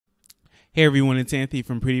Hey everyone, it's Anthony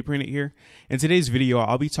from Pretty Printed here. In today's video,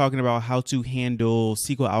 I'll be talking about how to handle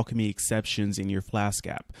SQLAlchemy exceptions in your Flask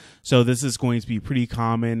app. So this is going to be pretty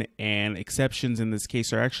common, and exceptions in this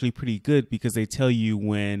case are actually pretty good because they tell you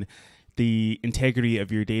when the integrity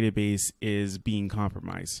of your database is being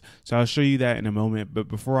compromised. So I'll show you that in a moment, but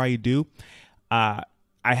before I do, I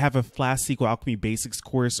have a Flask-SQLAlchemy basics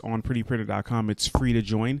course on prettyprinted.com. It's free to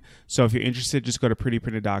join. So if you're interested, just go to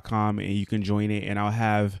prettyprinted.com and you can join it, and I'll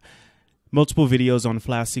have multiple videos on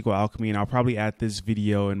Flask-SQLAlchemy, and I'll probably add this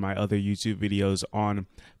video and my other YouTube videos on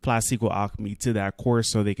Flask-SQLAlchemy to that course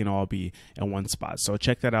so they can all be in one spot. So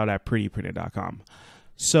check that out at prettyprinted.com.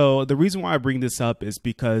 So the reason why I bring this up is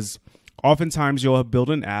because oftentimes you'll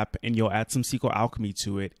build an app and you'll add some SQLAlchemy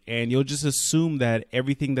to it, and you'll just assume that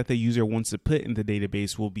everything that the user wants to put in the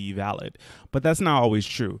database will be valid. But that's not always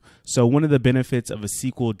true. So one of the benefits of a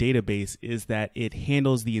SQL database is that it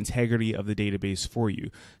handles the integrity of the database for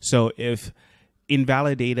you. So if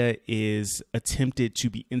invalid data is attempted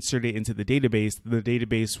to be inserted into the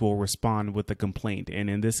database will respond with a complaint. And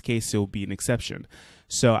in this case, it will be an exception.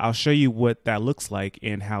 So I'll show you what that looks like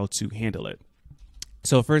and how to handle it.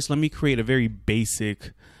 So first, let me create a very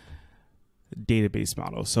basic database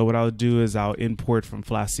model. So what I'll do is I'll import from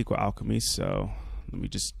Flask-SQLAlchemy. So let me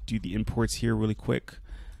just do the imports here really quick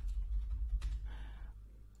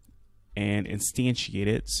and instantiate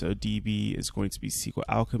it. So DB is going to be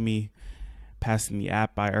SQLAlchemy. Passing the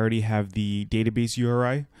app, I already have the database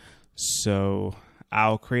URI. So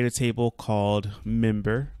I'll create a table called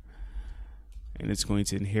member, and it's going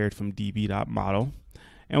to inherit from db.model.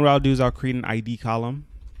 And what I'll do is I'll create an ID column,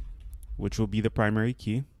 which will be the primary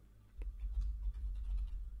key.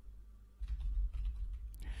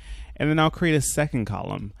 And then I'll create a second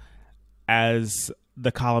column as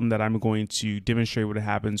the column that I'm going to demonstrate what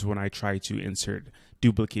happens when I try to insert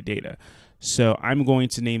duplicate data. So I'm going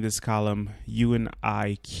to name this column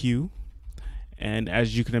UNIQ. And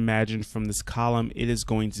as you can imagine from this column, it is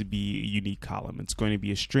going to be a unique column. It's going to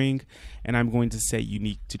be a string, and I'm going to set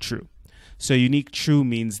unique to true. So unique true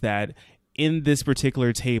means that in this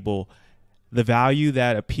particular table, the value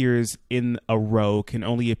that appears in a row can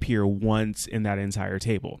only appear once in that entire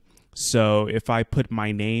table. So if I put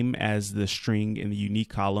my name as the string in the unique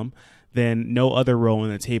column, then no other row in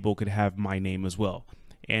the table could have my name as well.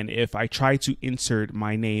 And if I try to insert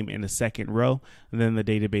my name in the second row, then the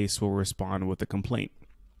database will respond with a complaint.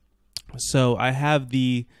 So I have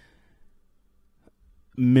the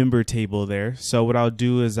member table there. So what I'll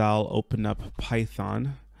do is I'll open up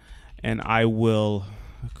Python and I will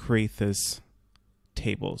create this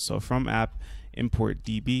table. So from app, import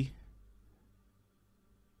db,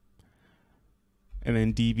 and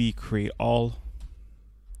then db create all,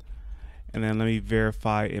 and then let me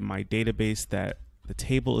verify in my database that the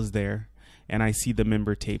table is there and I see the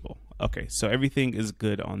member table. Okay, so everything is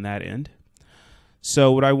good on that end.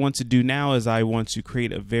 So what I want to do now is I want to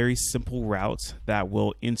create a very simple route that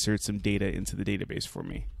will insert some data into the database for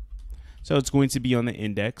me. So it's going to be on the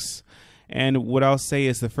index. And what I'll say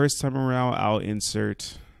is the first time around, I'll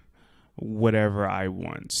insert whatever I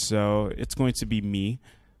want. So it's going to be me.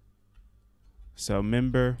 So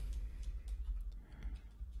member,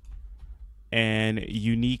 and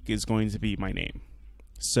unique is going to be my name.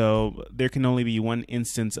 So there can only be one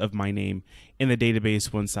instance of my name in the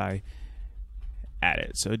database once I add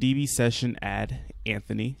it. So db session add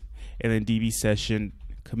Anthony, and then db session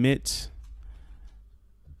commit.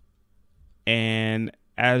 And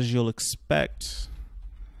as you'll expect,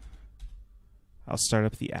 I'll start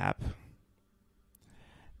up the app,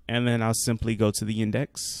 and then I'll simply go to the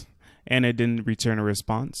index, and it didn't return a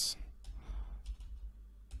response.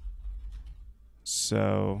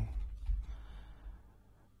 So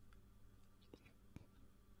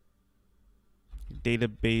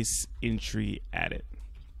database entry added.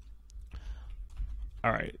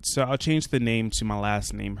 All right, so I'll change the name to my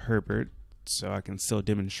last name, Herbert, so I can still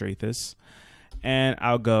demonstrate this. And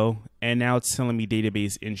I'll go, and now it's telling me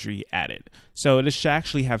database entry added. So it should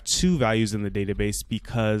actually have two values in the database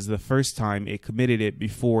because the first time it committed it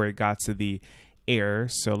before it got to the error.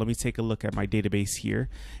 So let me take a look at my database here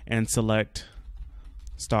and select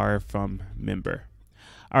star from member.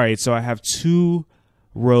 All right, so I have two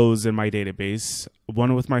rows in my database,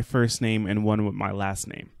 one with my first name and one with my last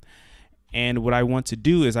name. And what I want to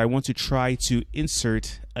do is I want to try to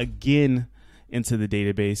insert again into the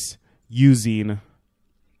database using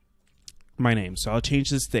my name. So I'll change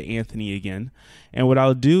this to Anthony again. And what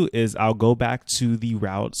I'll do is I'll go back to the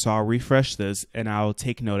route. So I'll refresh this and I'll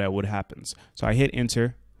take note at what happens. So I hit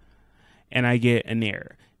enter and I get an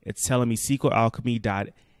error. It's telling me SQLAlchemy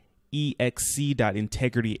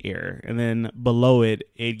exe.IntegrityError, and then below it,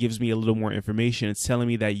 it gives me a little more information. It's telling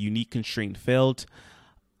me that unique constraint failed.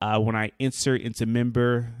 When I insert into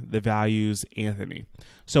member, the values Anthony.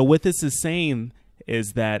 So what this is saying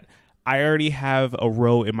is that I already have a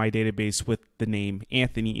row in my database with the name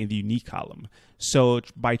Anthony in the unique column. So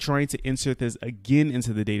by trying to insert this again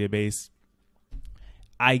into the database,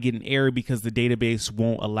 I get an error because the database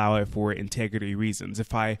won't allow it for integrity reasons.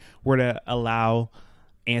 If I were to allow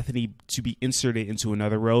Anthony to be inserted into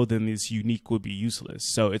another row, then this unique would be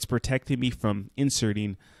useless. So it's protecting me from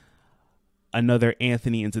inserting another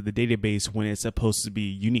Anthony into the database when it's supposed to be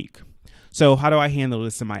unique. So how do I handle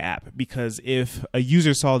this in my app? Because if a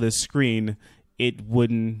user saw this screen, it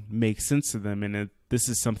wouldn't make sense to them, and this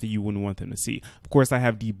is something you wouldn't want them to see. Of course, I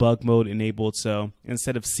have debug mode enabled, so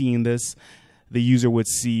instead of seeing this, the user would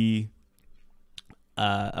see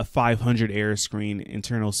a 500 error screen,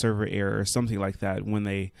 internal server error, or something like that when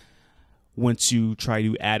they went to try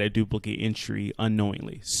to add a duplicate entry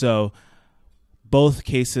unknowingly. So both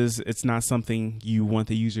cases, it's not something you want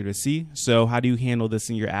the user to see. So how do you handle this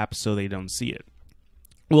in your app so they don't see it?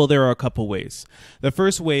 Well, there are a couple ways. The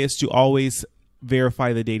first way is to always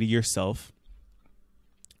verify the data yourself.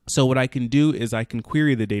 So what I can do is I can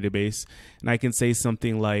query the database, and I can say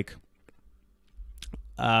something like,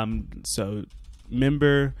 so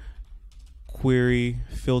member query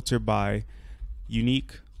filter by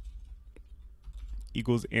unique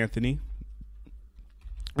equals Anthony,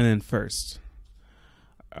 and then first.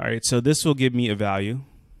 All right, so this will give me a value.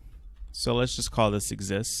 So let's just call this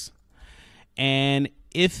exists. And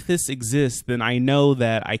if this exists, then I know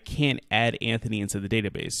that I can't add Anthony into the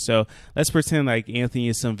database. So let's pretend like Anthony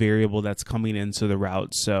is some variable that's coming into the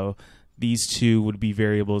route. So these two would be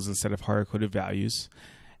variables instead of hard-coded values.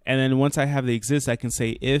 And then once I have the exists, I can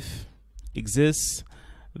say if exists,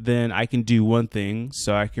 then I can do one thing.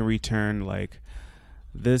 So I can return like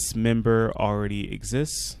this member already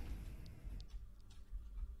exists.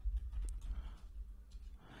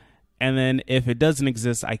 And then if it doesn't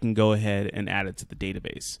exist, I can go ahead and add it to the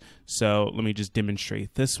database. So let me just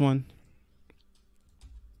demonstrate this one.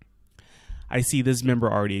 I see this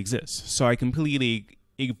member already exists. So I completely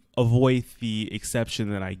avoid the exception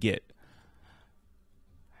that I get.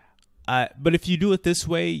 But if you do it this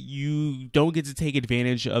way, you don't get to take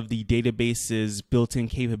advantage of the database's built-in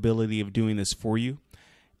capability of doing this for you.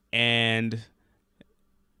 And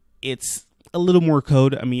it's a little more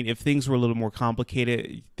code. I mean, if things were a little more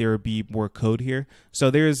complicated, there would be more code here.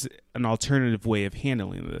 So there's an alternative way of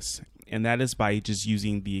handling this, and that is by just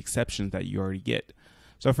using the exceptions that you already get.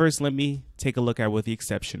 So first, let me take a look at what the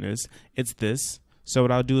exception is. It's this. So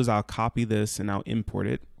what I'll do is I'll copy this and I'll import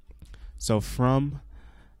it. So from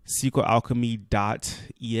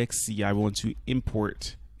SQLAlchemy.exe, I want to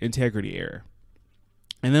import IntegrityError.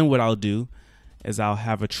 And then what I'll do is I'll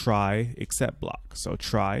have a try except block. So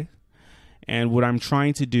try. And what I'm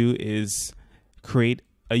trying to do is create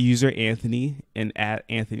a user Anthony and add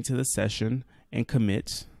Anthony to the session and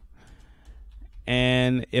commit.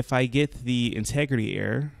 And if I get the integrity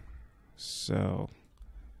error, so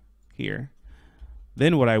here,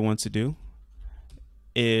 then what I want to do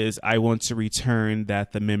is I want to return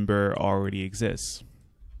that the member already exists.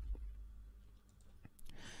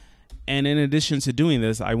 And in addition to doing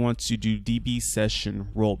this, I want to do DB session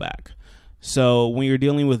rollback. So when you're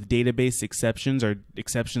dealing with database exceptions or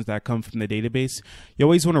exceptions that come from the database, you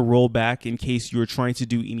always want to roll back in case you're trying to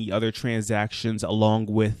do any other transactions along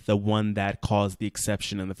with the one that caused the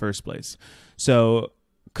exception in the first place. So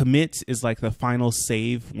commit is like the final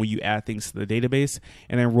save when you add things to the database,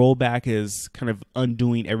 and then rollback is kind of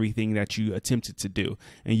undoing everything that you attempted to do.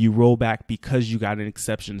 And you roll back because you got an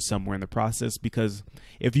exception somewhere in the process, because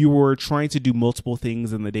if you were trying to do multiple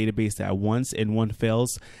things in the database at once and one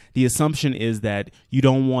fails, the assumption is that you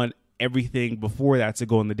don't want everything before that to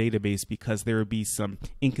go in the database, because there would be some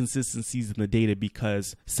inconsistencies in the data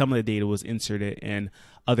because some of the data was inserted and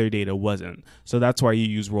other data wasn't. So that's why you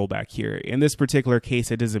use rollback here. In this particular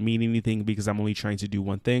case, it doesn't mean anything because I'm only trying to do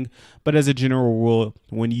one thing. But as a general rule,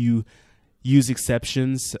 when you use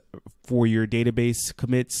exceptions for your database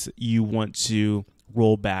commits, you want to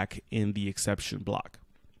roll back in the exception block.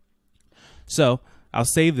 So I'll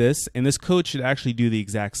save this, and this code should actually do the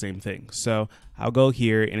exact same thing. So I'll go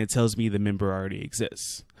here, and it tells me the member already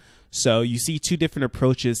exists. So you see two different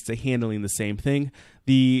approaches to handling the same thing.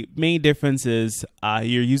 The main difference is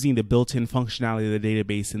you're using the built-in functionality of the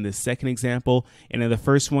database in this second example, and in the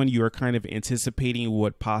first one, you are kind of anticipating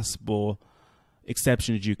what possible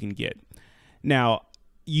exceptions you can get. Now,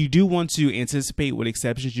 you do want to anticipate what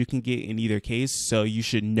exceptions you can get in either case, so you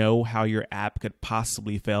should know how your app could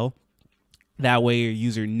possibly fail. That way your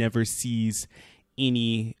user never sees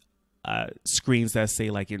any screens that say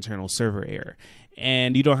like internal server error.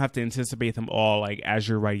 And you don't have to anticipate them all like as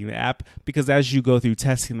you're writing the app, because as you go through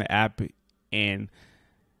testing the app and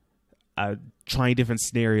trying different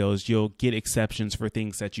scenarios, you'll get exceptions for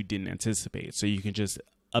things that you didn't anticipate. So you can just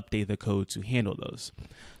update the code to handle those.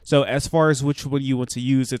 So as far as which one you want to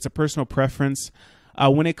use, it's a personal preference.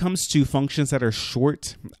 When it comes to functions that are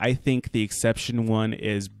short, I think the exception one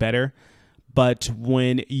is better. But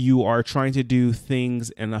when you are trying to do things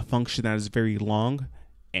in a function that is very long,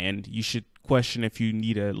 and you should question if you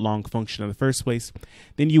need a long function in the first place,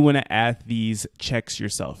 then you want to add these checks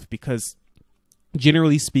yourself, because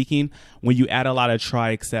generally speaking, when you add a lot of try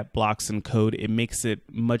except blocks in code, it makes it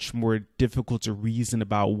much more difficult to reason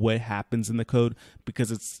about what happens in the code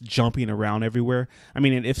because it's jumping around everywhere. I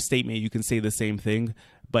mean, an if statement, you can say the same thing,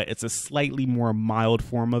 but it's a slightly more mild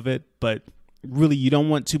form of it. But really, you don't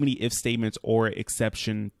want too many if statements or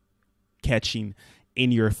exception catching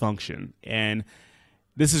in your function. And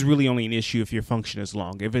this is really only an issue if your function is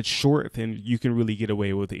long. If it's short, then you can really get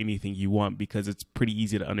away with anything you want because it's pretty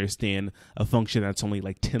easy to understand a function that's only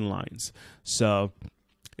like 10 lines. So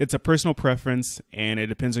it's a personal preference and it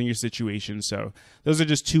depends on your situation. So those are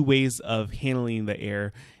just two ways of handling the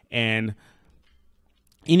error. And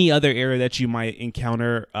any other error that you might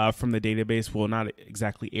encounter from the database, well, not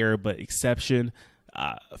exactly error, but exception.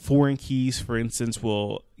 Foreign keys, for instance,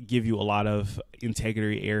 will give you a lot of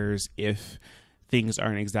integrity errors if things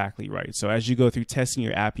aren't exactly right. So as you go through testing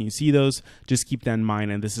your app and you see those, just keep that in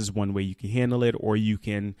mind. And this is one way you can handle it, or you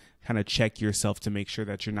can kind of check yourself to make sure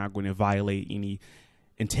that you're not going to violate any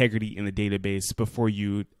integrity in the database before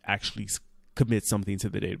you actually commit something to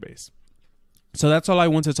the database. So that's all I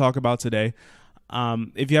want to talk about today.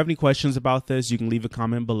 If you have any questions about this, you can leave a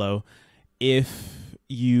comment below. If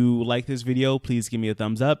you like this video, please give me a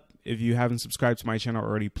thumbs up. If you haven't subscribed to my channel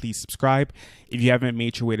already, please subscribe. If you haven't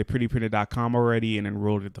made your way to prettyprinted.com already and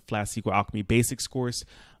enrolled at the Flask-SQLAlchemy Basics course,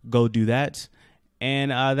 go do that.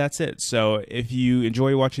 And that's it. So if you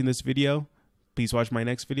enjoy watching this video, please watch my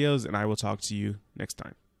next videos, and I will talk to you next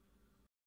time.